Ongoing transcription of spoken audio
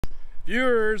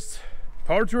Viewers,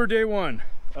 power tour day one.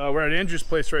 We're at Andrew's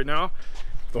place right now.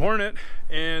 The Hornet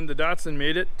and the Datsun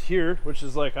made it here, which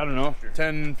is like, I don't know,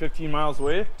 10, 15 miles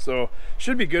away. So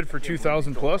should be good for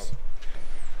 2,000 plus.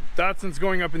 Datsun's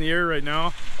going up in the air right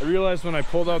now. I realized when I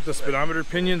pulled out the speedometer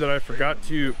pinion that I forgot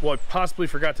to, well, I possibly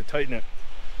forgot to tighten it.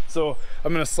 So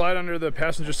I'm gonna slide under the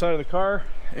passenger side of the car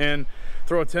and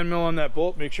throw a 10 mil on that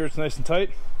bolt, make sure it's nice and tight.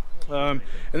 And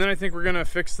then I think we're gonna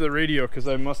fix the radio because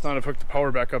I must not have hooked the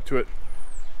power back up to it.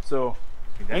 So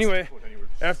anyway,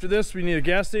 after this we need a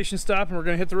gas station stop and we're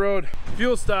gonna hit the road.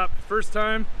 Fuel stop, first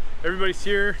time, everybody's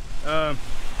here.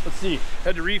 Let's see,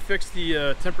 had to refix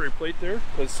the temporary plate there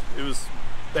because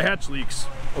the hatch leaks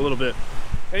a little bit.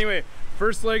 Anyway,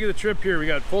 first leg of the trip here, we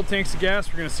got full tanks of gas.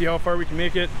 We're gonna see how far we can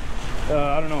make it.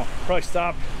 I don't know, probably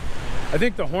stop. I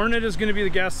think the Hornet is gonna be the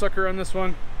gas sucker on this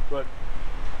one, but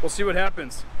we'll see what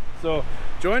happens. So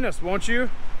join us, won't you?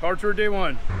 Power tour day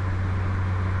one.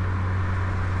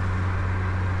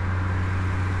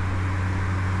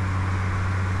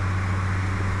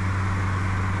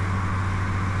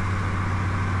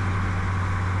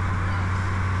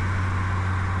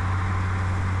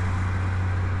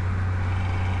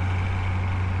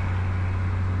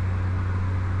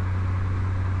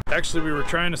 Actually, we were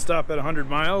trying to stop at 100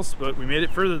 miles, but we made it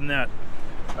further than that.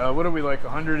 What are we, like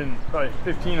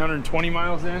 115, 120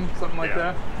 miles in? Something like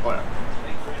that? Oh, yeah.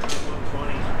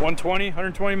 120,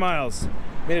 120 miles.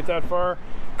 Made it that far.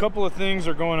 A couple of things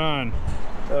are going on.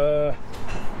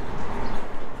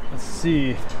 Let's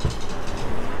see.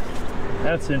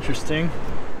 That's interesting.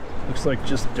 Looks like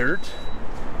just dirt,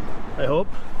 I hope.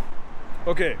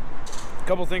 Okay, a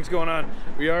couple things going on.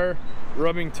 We are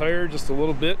rubbing tire just a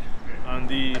little bit on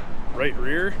the right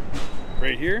rear,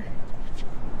 right here.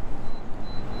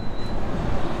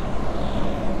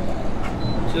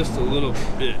 Just a little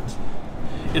bit.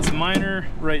 It's minor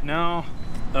right now,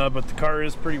 but the car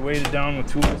is pretty weighted down with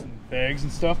tools and bags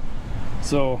and stuff.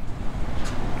 So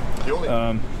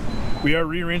we are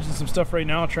rearranging some stuff right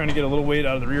now, trying to get a little weight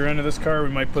out of the rear end of this car. We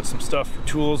might put some stuff for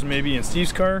tools maybe in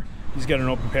Steve's car. He's got an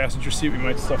open passenger seat. We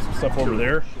might stuff some stuff over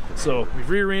there. So we've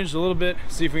rearranged a little bit,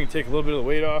 see if we can take a little bit of the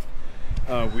weight off.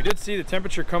 We did see the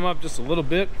temperature come up just a little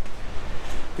bit.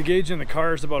 The gauge in the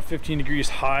car is about 15 degrees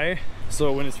high.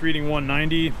 So when it's reading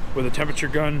 190 with a temperature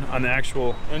gun on the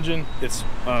actual engine, it's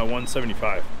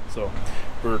 175. So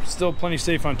we're still plenty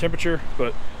safe on temperature,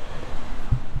 but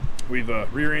we've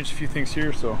rearranged a few things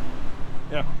here. So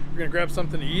yeah, we're gonna grab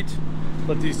something to eat,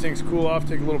 let these things cool off,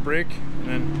 take a little break, and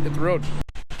then hit the road.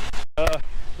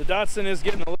 The Datsun is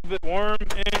getting a little bit warm,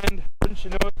 and wouldn't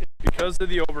you know it, it's because of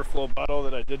the overflow bottle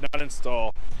that I did not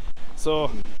install.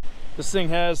 So this thing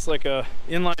has like a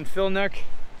inline fill neck.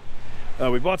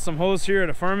 We bought some hose here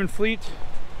at a Farm and Fleet.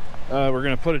 We're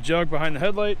gonna put a jug behind the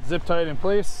headlight, zip tie it in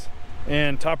place,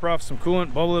 and top her off some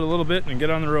coolant, bubble it a little bit, and get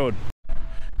on the road.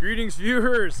 Greetings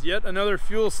viewers, yet another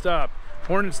fuel stop.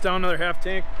 Hornet's down another half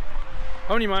tank.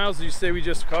 How many miles did you say we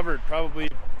just covered? Probably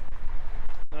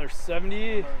another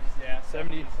 70? Yeah,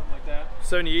 70, something like that.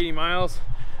 70, 80 miles.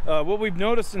 What we've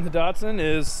noticed in the Datsun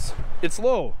is it's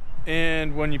low.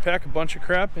 And when you pack a bunch of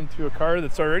crap into a car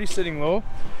that's already sitting low,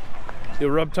 you'll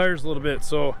rub tires a little bit.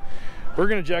 So we're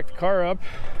gonna jack the car up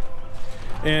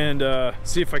and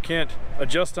see if I can't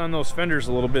adjust on those fenders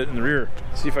a little bit in the rear.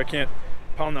 See if I can't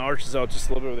pound the arches out just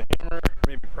a little bit with a hammer,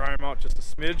 maybe pry them out just a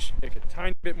smidge, make a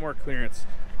tiny bit more clearance.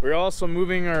 We're also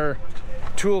moving our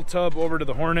tool tub over to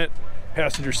the Hornet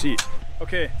passenger seat.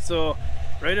 Okay, so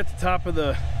right at the top of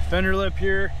the fender lip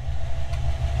here,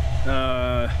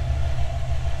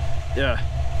 yeah,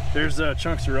 there's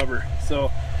chunks of rubber.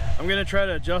 So I'm gonna try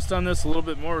to adjust on this a little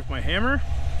bit more with my hammer.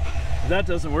 If that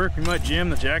doesn't work, we might jam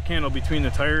the jack handle between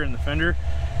the tire and the fender.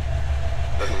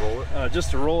 Roll it? Just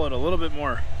to roll it a little bit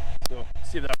more. So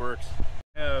see if that works.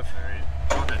 I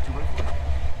don't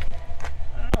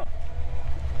know.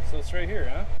 So it's right here,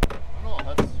 huh? I don't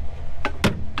know, that's...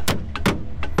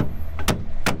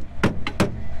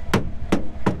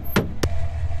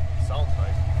 Sounds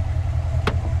nice.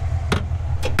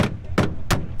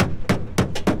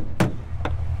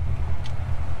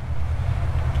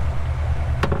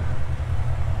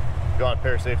 You want a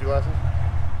pair of safety glasses?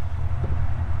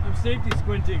 I'm safety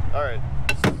squinting. All right,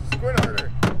 squint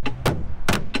harder.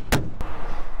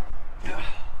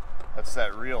 That's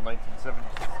that real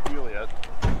 1970s feel yet.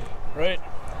 Right.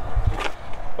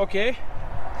 Okay.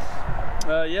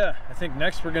 Yeah, I think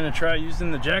next we're gonna try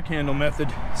using the jack handle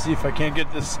method. See if I can't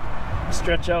get this to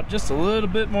stretch out just a little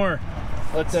bit more.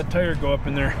 Let that tire go up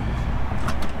in there.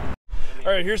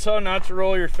 All right, here's how not to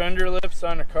roll your fender lips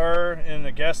on a car in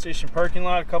a gas station parking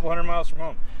lot a couple 100 miles from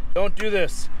home. Don't do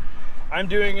this. I'm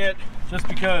doing it just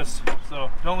because, so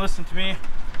don't listen to me.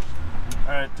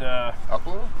 All right. Up a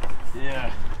little?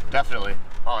 Yeah. Definitely.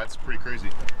 Oh, that's pretty crazy.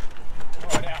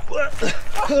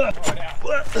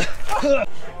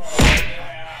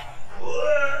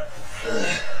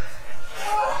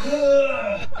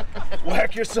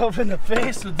 Whack yourself in the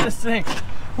face with this thing.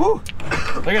 Woo!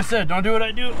 Like I said, don't do what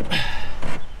I do.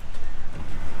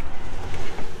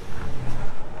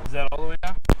 Is that all the way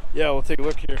down? Yeah, we'll take a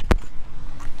look here.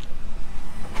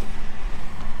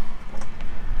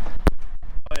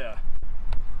 Oh yeah.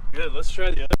 Good, let's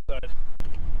try the other side.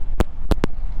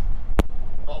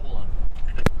 Oh, hold on.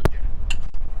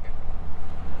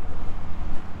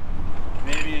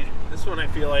 Maybe This one I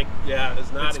feel like, yeah,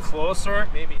 is not it's as closer.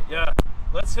 maybe. Yeah.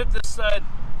 Let's hit this side.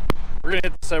 We're gonna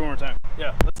hit this side one more time.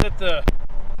 Yeah, let's hit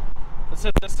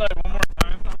this side one more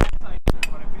time.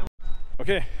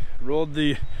 Okay, rolled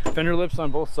the fender lips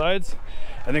on both sides.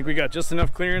 I think we got just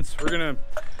enough clearance. We're gonna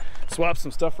swap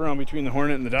some stuff around between the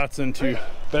Hornet and the Datsun to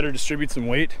better distribute some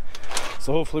weight.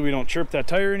 So hopefully we don't chirp that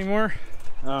tire anymore.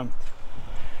 And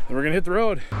we're gonna hit the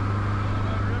road.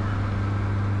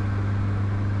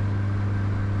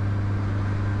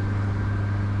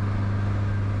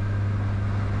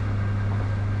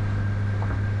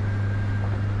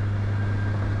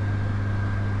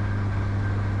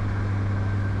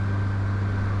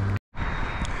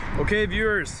 Okay,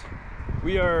 viewers,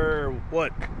 we are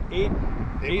what, eight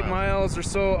miles or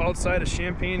so outside of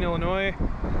Champaign, Illinois.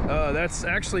 That's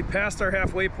actually past our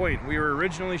halfway point. We were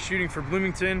originally shooting for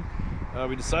Bloomington.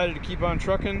 We decided to keep on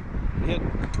trucking and hit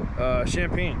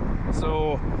Champaign.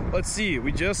 So let's see,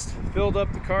 we just filled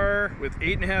up the car with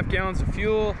 8.5 gallons of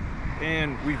fuel,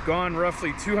 and we've gone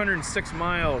roughly 206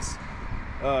 miles.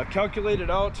 Calculated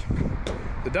out,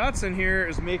 the Datsun here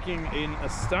is making an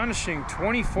astonishing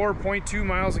 24.2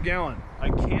 miles a gallon. I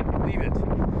can't believe it.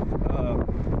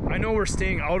 I know we're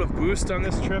staying out of boost on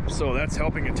this trip, so that's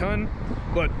helping a ton.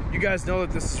 But you guys know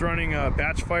that this is running a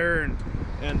batch fire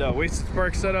and wasted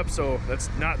spark setup, so that's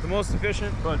not the most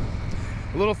efficient. But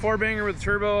a little four banger with the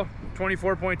turbo,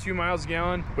 24.2 miles a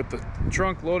gallon with the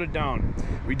trunk loaded down.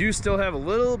 We do still have a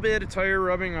little bit of tire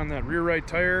rubbing on that rear right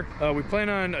tire. We plan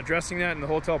on addressing that in the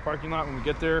hotel parking lot when we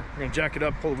get there. We're gonna jack it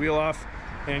up, pull the wheel off,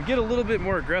 and get a little bit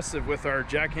more aggressive with our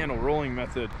jack handle rolling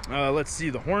method. Let's see,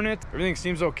 the Hornet, everything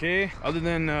seems okay, other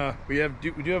than we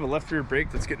do have a left rear brake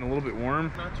that's getting a little bit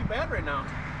warm. Not too bad right now.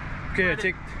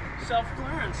 Okay,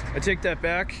 Self-clearance. I take that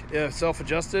back,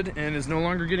 self-adjusted, and is no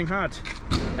longer getting hot.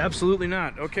 Absolutely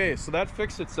not. Okay, so that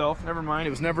fixed itself. Never mind,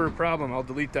 it was never a problem. I'll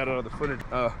delete that out of the footage.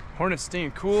 Hornet's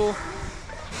staying cool.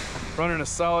 Running a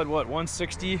solid, what,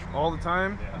 160 all the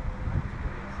time?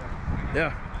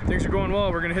 Yeah, things are going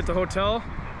well. We're gonna hit the hotel,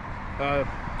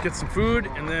 get some food,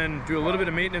 and then do a little bit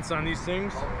of maintenance on these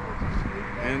things,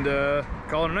 and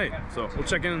call it a night. So we'll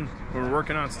check in when we're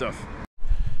working on stuff.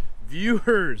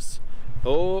 Viewers,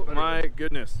 oh my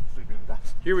goodness,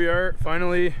 here we are.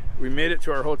 Finally, we made it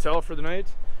to our hotel for the night.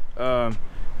 The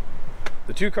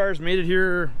two cars made it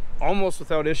here almost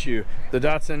without issue. The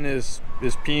Datsun is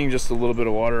peeing just a little bit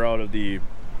of water out of the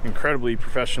incredibly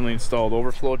professionally installed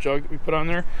overflow jug that we put on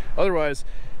there. Otherwise,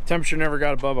 temperature never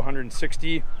got above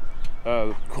 160.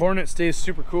 Hornet stays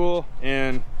super cool,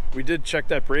 and we did check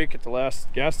that brake at the last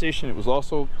gas station. It was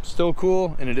also still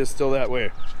cool, and it is still that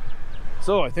way.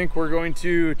 So I think we're going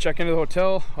to check into the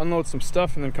hotel, unload some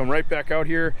stuff, and then come right back out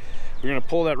here. We're gonna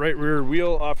pull that right rear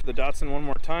wheel off of the Datsun one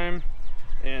more time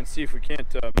and see if we can't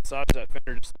massage that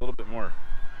fender just a little bit more.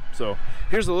 So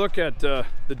here's a look at the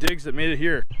digs that made it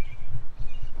here.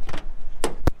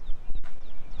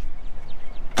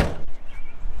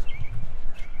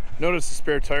 Notice the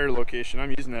spare tire location.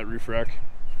 I'm using that roof rack.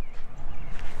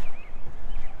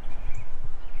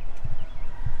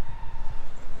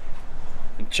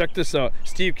 And check this out.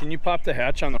 Steve, can you pop the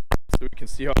hatch on the so we can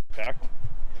see how it's packed?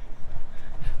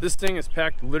 This thing is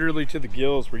packed literally to the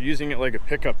gills. We're using it like a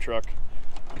pickup truck.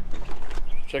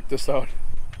 Check this out.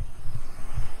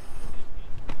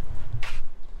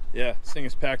 Yeah, this thing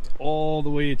is packed all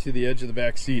the way to the edge of the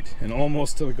back seat and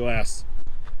almost to the glass.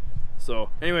 So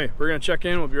anyway, we're gonna check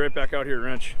in. We'll be right back out here at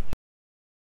Wrench.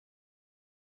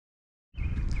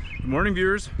 Good morning,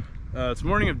 viewers. It's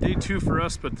morning of day 2 for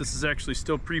us, but this is actually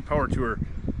still pre-power tour.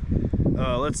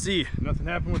 Let's see, nothing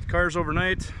happened with the cars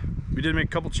overnight. We did make a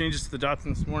couple changes to the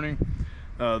Datsun this morning.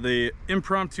 The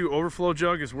impromptu overflow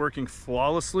jug is working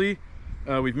flawlessly.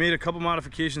 We've made a couple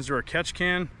modifications to our catch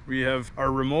can. We have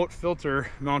our remote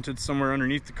filter mounted somewhere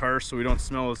underneath the car so we don't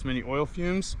smell as many oil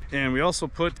fumes. And we also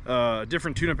put a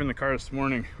different tune-up in the car this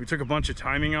morning. We took a bunch of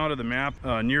timing out of the map,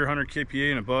 near 100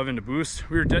 kPa and above into boost.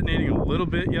 We were detonating a little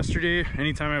bit yesterday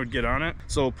anytime I would get on it.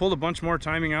 So pulled a bunch more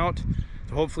timing out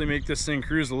to hopefully make this thing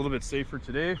cruise a little bit safer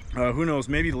today. Who knows,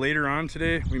 maybe later on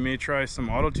today we may try some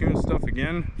auto-tune stuff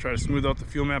again, try to smooth out the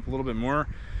fuel map a little bit more,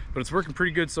 but it's working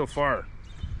pretty good so far.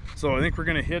 So I think we're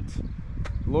gonna hit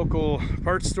local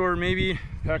parts store, maybe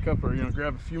pack up or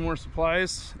grab a few more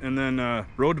supplies, and then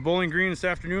road to Bowling Green this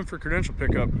afternoon for credential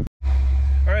pickup.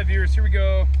 All right, viewers, here we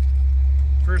go.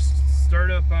 First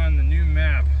startup on the new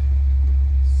map.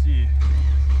 Let's see.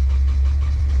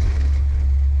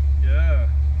 Yeah.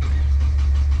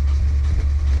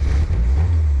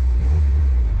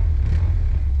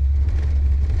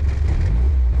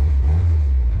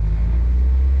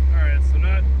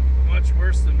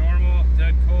 Worse than normal,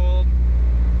 dead cold.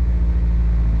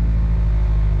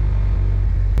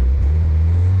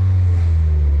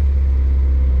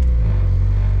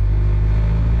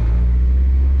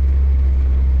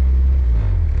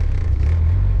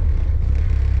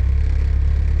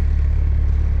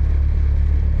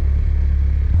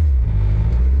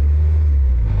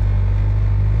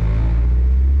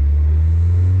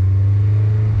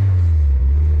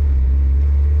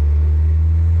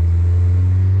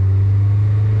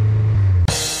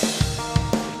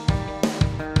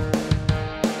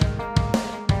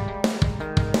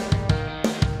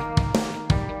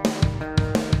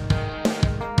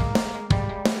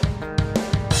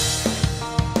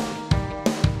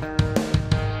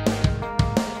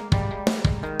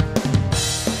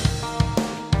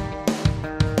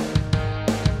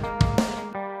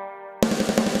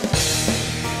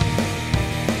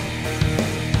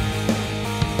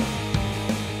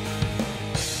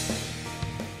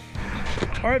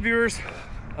 All right, viewers,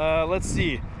 let's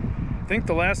see. I think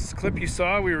the last clip you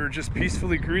saw, we were just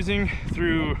peacefully cruising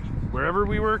through wherever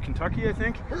we were, Kentucky, I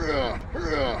think.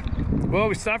 Well,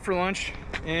 we stopped for lunch,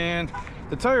 and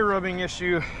the tire rubbing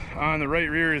issue on the right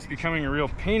rear is becoming a real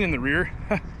pain in the rear.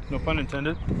 No pun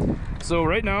intended. So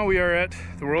right now we are at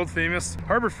the world famous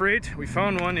Harbor Freight. We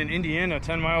found one in Indiana,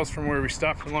 10 miles from where we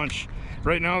stopped for lunch.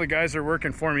 Right now the guys are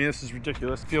working for me. This is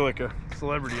ridiculous. I feel like a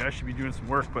celebrity. I should be doing some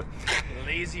work, but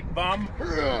Lazy bum.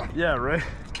 yeah, right.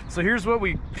 So here's what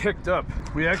we picked up.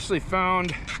 We actually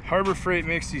found Harbor Freight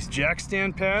makes these jack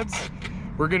stand pads.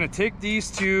 We're gonna take these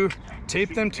two,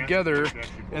 tape them together,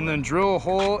 and then drill a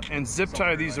hole and zip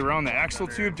tie these around the axle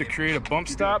tube to create a bump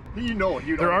stop.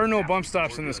 There are no bump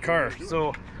stops in this car,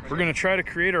 so we're gonna try to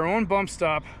create our own bump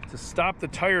stop to stop the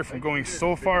tire from going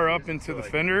so far up into the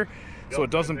fender so it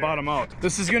doesn't bottom out.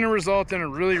 This is gonna result in a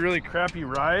really, really crappy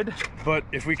ride, but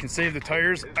if we can save the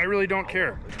tires, I really don't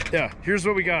care. Yeah, here's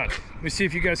what we got. Let me see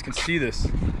if you guys can see this.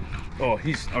 Oh,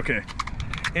 he's, okay.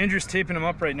 Andrew's taping them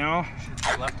up right now.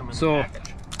 So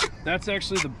that's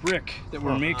actually the brick that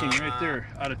we're making right there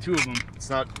out of two of them. It's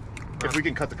not, if we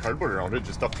can cut the cardboard around it,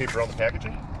 just duct tape around the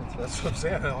packaging. That's what I'm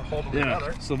saying. I'll hold them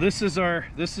together. So this is our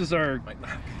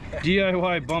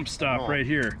DIY bump stop right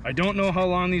here. I don't know how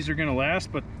long these are gonna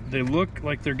last, but they look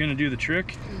like they're gonna do the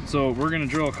trick. So we're gonna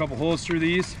drill a couple holes through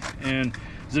these and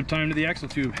zip tie them to the axle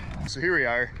tube. So here we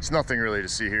are. There's nothing really to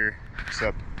see here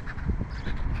except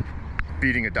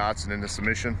beating a Datsun into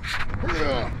submission.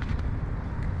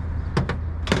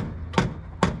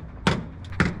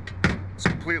 It's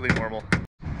completely normal.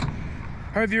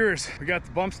 All right, viewers, we got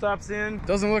the bump stops in.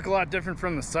 Doesn't look a lot different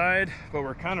from the side, but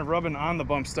we're kind of rubbing on the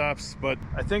bump stops, but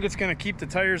I think it's gonna keep the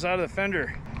tires out of the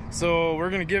fender. So we're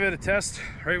gonna give it a test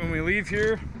right when we leave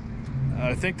here.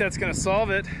 I think that's gonna solve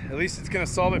it. At least it's gonna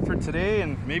solve it for today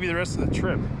and maybe the rest of the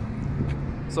trip.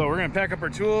 So we're gonna pack up our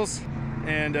tools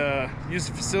and use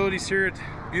the facilities here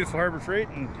at beautiful Harbor Freight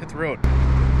and hit the road.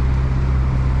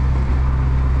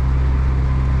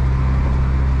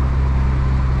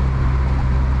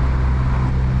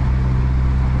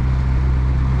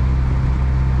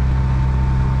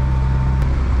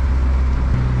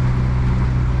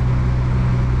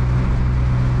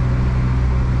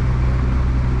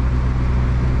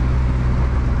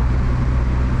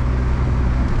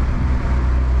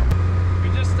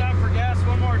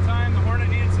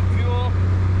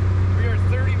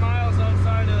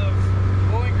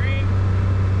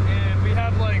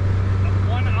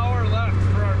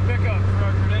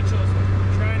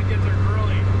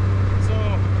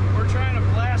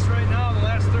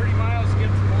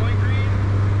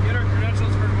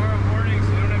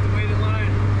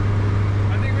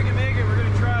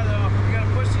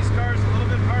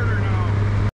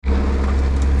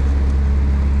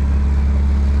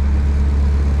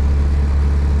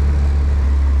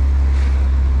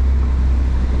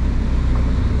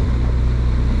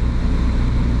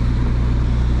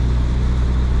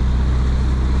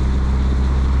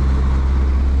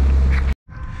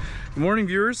 Good morning,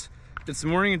 viewers. It's the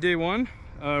morning of day one.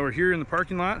 We're here in the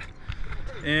parking lot,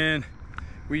 and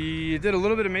we did a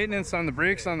little bit of maintenance on the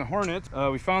brakes on the Hornet.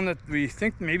 We found that we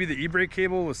think maybe the e-brake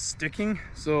cable was sticking,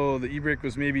 so the e-brake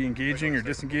was maybe engaging or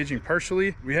disengaging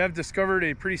partially. We have discovered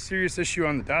a pretty serious issue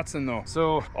on the Datsun though.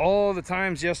 So all the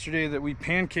times yesterday that we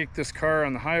pancaked this car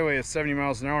on the highway at 70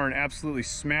 miles an hour and absolutely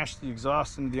smashed the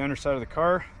exhaust into the underside of the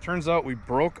car, turns out we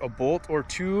broke a bolt or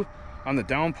two on the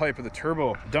downpipe of the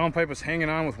turbo. The downpipe was hanging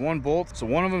on with one bolt, so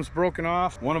one of them's broken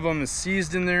off, one of them is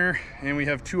seized in there, and we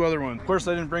have two other ones. Of course,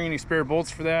 I didn't bring any spare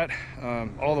bolts for that.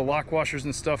 All the lock washers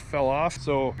and stuff fell off.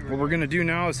 So what we're gonna do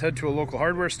now is head to a local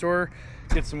hardware store,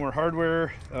 get some more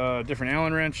hardware, different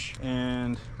Allen wrench,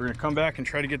 and we're gonna come back and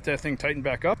try to get that thing tightened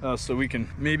back up so we can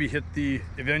maybe hit the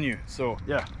venue. So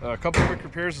yeah, a couple quick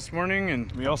repairs this morning,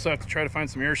 and we also have to try to find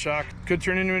some air shock. Could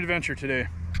turn into an adventure today.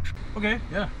 Okay,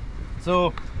 yeah.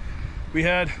 So we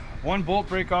had one bolt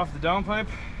break off the downpipe.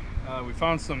 We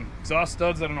found some exhaust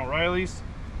studs at an O'Reilly's.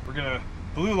 We're gonna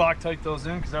blue Loctite those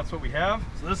in because that's what we have.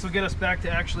 So this will get us back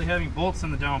to actually having bolts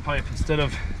in the downpipe instead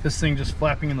of this thing just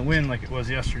flapping in the wind like it was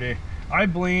yesterday. I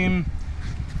blame,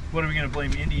 what are we gonna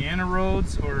blame, Indiana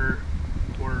roads or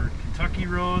Kentucky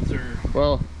roads, or?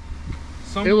 Well,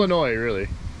 Illinois, really.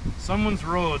 Someone's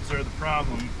roads are the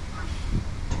problem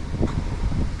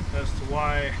as to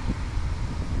why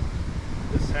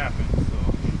this happened. So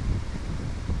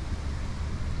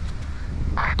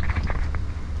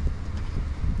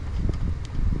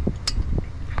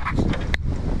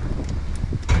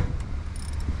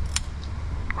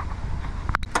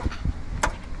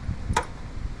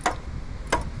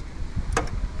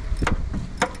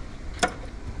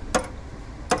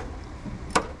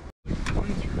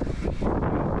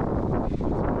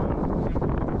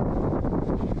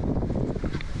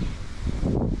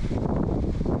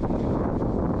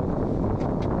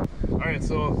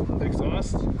so the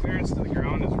exhaust clearance to the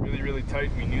ground is really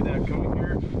tight. We knew that coming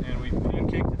here, and we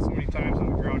pancaked it so many times on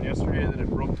the ground yesterday that it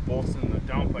broke the bolts in the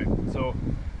downpipe. So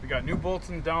we got new bolts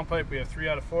in the downpipe. We have 3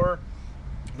 out of 4.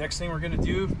 Next thing we're going to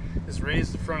do is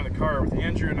raise the front of the car. With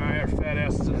Andrew and I, our fat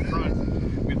asses in the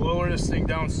front, we lower this thing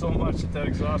down so much that that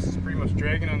exhaust is pretty much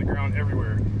dragging on the ground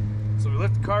everywhere. So we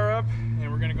lift the car up,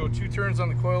 and we're going to go 2 turns on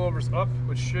the coilovers up,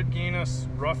 which should gain us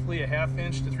roughly a 1/2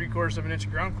 inch to 3/4 of an inch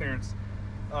of ground clearance.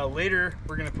 Later,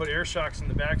 we're going to put air shocks in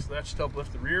the back, so that should help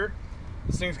lift the rear.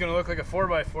 This thing's going to look like a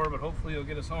 4x4, but hopefully it'll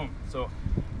get us home. So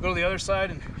go to the other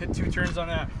side and hit 2 turns on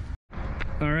that.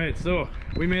 All right, so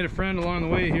we made a friend along the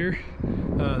way here.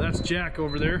 That's Jack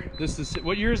over there. This is,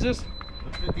 what year is this?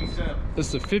 The 57. This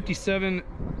is a 57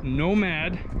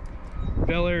 Nomad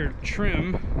Bel Air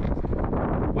trim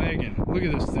wagon. Look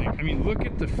at this thing. I mean, look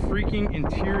at the freaking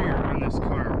interior on this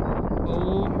car.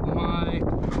 Oh my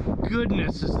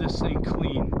goodness, is this thing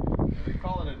clean. They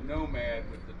call it a Nomad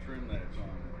with the trim that it's on.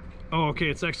 Oh, okay,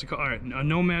 it's actually called, all right, a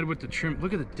Nomad with the trim.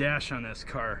 Look at the dash on this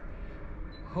car.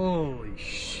 Holy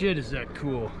shit, is that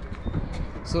cool.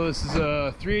 So this is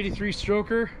a 383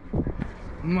 stroker.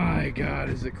 My God,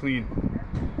 is it clean.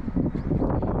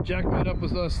 Jack met up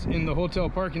with us in the hotel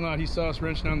parking lot. He saw us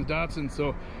wrenching on the Datsun,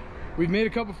 so we've made a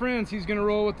couple friends. He's gonna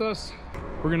roll with us.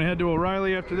 We're gonna head to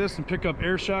O'Reilly after this and pick up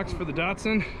air shocks for the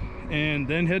Datsun, and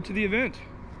then head to the event.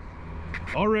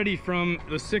 Already from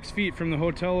the 6 feet from the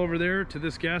hotel over there to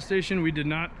this gas station, we did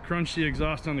not crunch the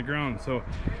exhaust on the ground. So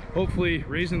hopefully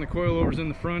raising the coilovers in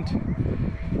the front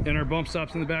and our bump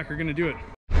stops in the back are gonna do it.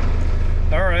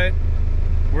 All right,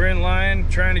 we're in line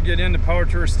trying to get into Power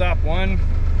Tour Stop 1.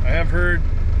 I have heard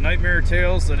nightmare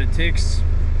tales that it takes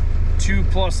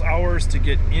 2+ hours to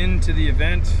get into the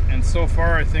event, and so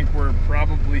far I think we're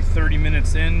probably 30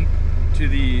 minutes in to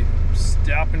the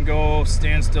stop and go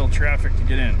standstill traffic to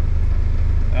get in.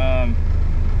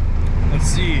 Let's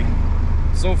see,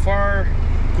 so far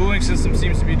cooling system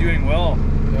seems to be doing well.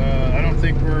 I don't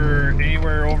think we're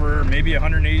anywhere over maybe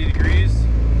 180 degrees.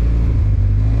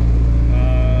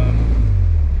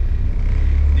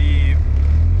 The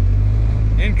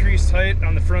increased height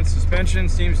on the front suspension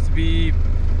seems to be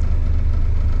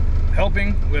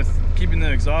helping with keeping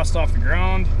the exhaust off the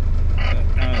ground.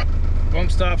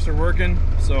 Bump stops are working,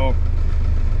 so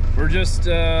we're just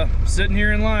sitting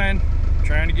here in line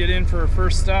trying to get in for our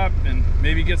first stop and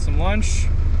maybe get some lunch,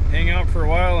 hang out for a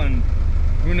while, and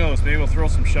who knows, maybe we'll throw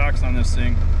some shocks on this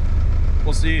thing.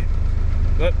 We'll see,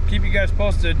 but keep you guys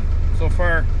posted. So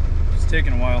far it's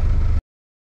taking a while.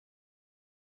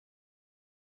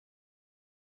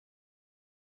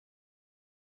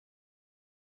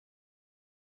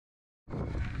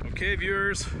 Okay,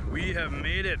 viewers, we have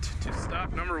made it to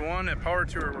stop number 1 at Power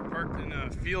Tour. We're parked in a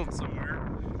field somewhere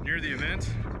near the event.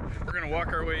 We're gonna walk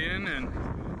our way in and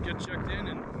get checked in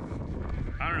and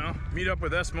I don't know, meet up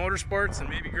with S Motorsports and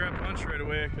maybe grab lunch right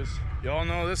away, because y'all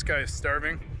know this guy is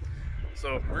starving.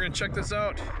 So we're gonna check this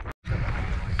out.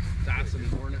 Datsun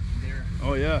Hornet there.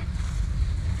 Oh yeah.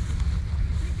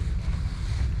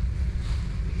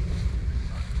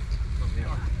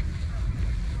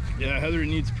 Yeah, Heather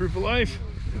needs proof of life.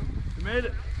 We made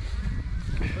it.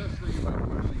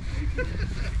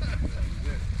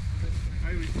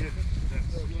 I always get that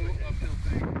slow uphill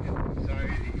thing,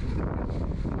 anxiety.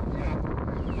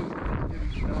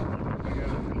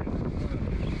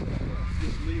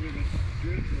 Just leaving it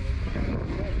good.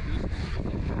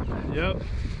 Yep.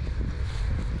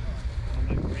 On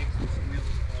my brakes and squeals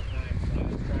all the time. So I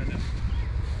was trying to.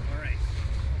 All right,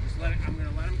 just let it. I'm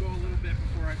gonna let him go a little bit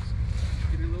before I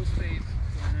give you a little space.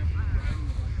 So I have to drive him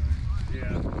the whole time.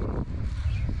 Yeah.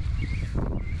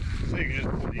 So you can just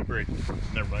pull the brake.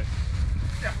 Never mind.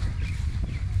 Yeah.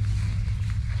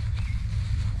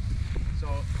 So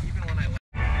even when I let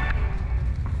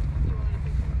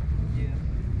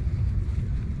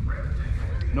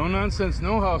No nonsense,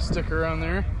 no house sticker on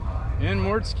there. And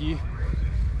Mortski.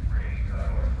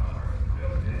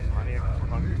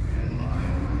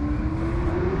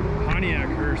 Pontiac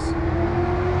hearse.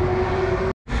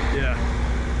 Yeah.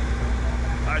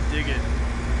 I dig it.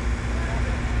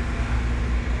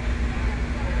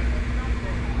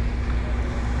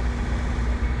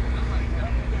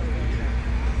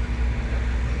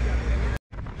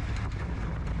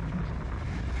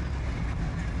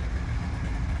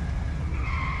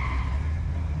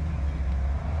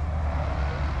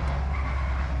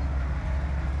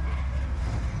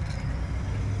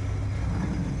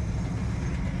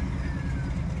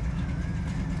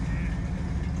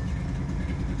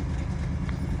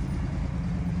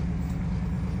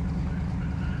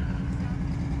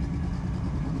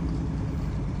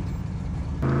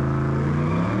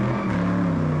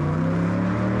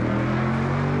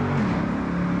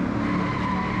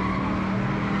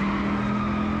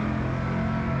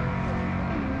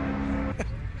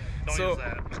 Don't use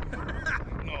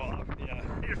that. No, yeah.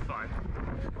 You're fine.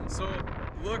 So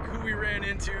look who we ran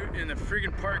into in the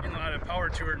friggin' parking lot at Power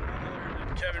Tour. None other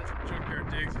than Kevin from Junkyard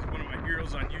Digs. He's one of my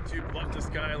heroes on YouTube. Love this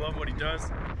guy. I love what he does.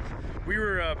 We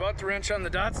were about to wrench on the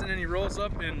Datsun, and he rolls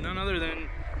up in none other than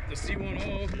the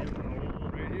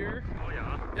C10 right here. Oh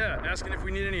yeah. Yeah, asking if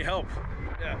we need any help.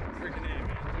 Yeah, freaking A,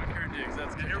 man. Junkyard Digs.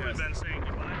 That's And here we've been saying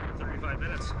goodbye for 35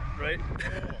 minutes. right.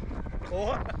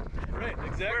 Oh, right,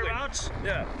 exactly. Whereabouts?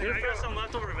 Yeah. Dude, I got some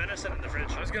leftover venison in the fridge.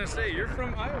 I was gonna say you're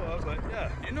from Iowa, but yeah,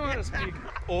 you know how to speak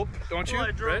Ope, don't you? Well,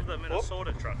 I drove right? the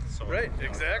Minnesota truck, so Right, you know,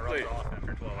 exactly. I rubbed it off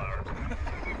after 12 hours.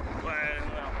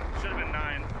 Well, should have been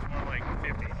 9, more like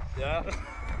 50. Yeah,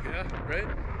 yeah, right.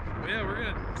 But yeah, we're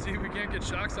gonna see if we can't get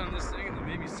shocks on this thing and then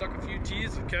maybe suck a few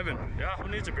teas with Kevin. Yeah, who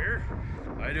needs a beer?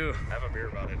 I do. Have a beer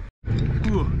about it.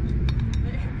 Ooh.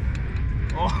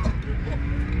 Oh,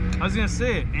 I was gonna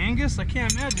say Angus. I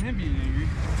can't imagine him being angry.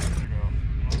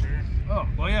 Oh,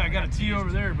 well, yeah, I got a tea over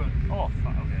there, but Oh,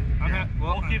 okay.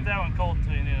 well, We'll keep that one cold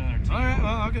until you need another tea. all right.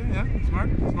 Well, okay, yeah,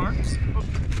 smart.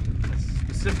 That's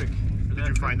specific. For Did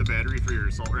you find the battery for your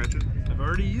assault ratchet? I've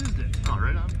already used it. Oh,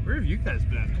 right on. Where have you guys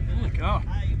been? Holy cow!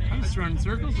 I'm just running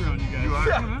circles around you guys. You are.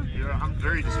 Yeah. Yeah, I'm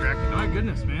very distracted. My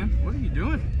goodness, man. What are you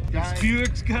doing? There's Guys.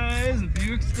 Buick's guys and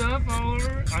Buick stuff all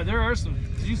over. There are some.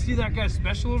 Did you see that guy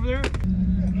special over there?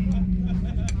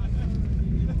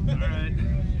 Alright.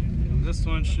 This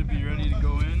one should be ready to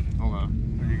go in. Hold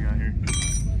on. What do you got here?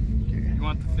 You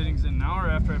want the fittings in now or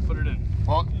after I put it in?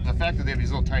 Well, the fact that they have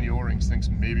these little tiny O-rings thinks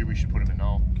maybe we should put them in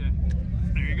now. Okay.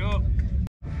 There you go.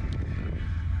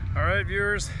 Alright,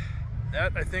 viewers.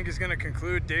 That, I think, is going to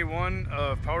conclude day one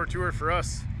of Power Tour for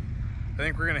us. I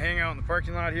think we're going to hang out in the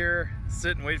parking lot here,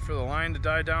 sit and wait for the line to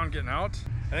die down getting out.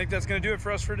 I think that's going to do it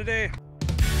for us for today.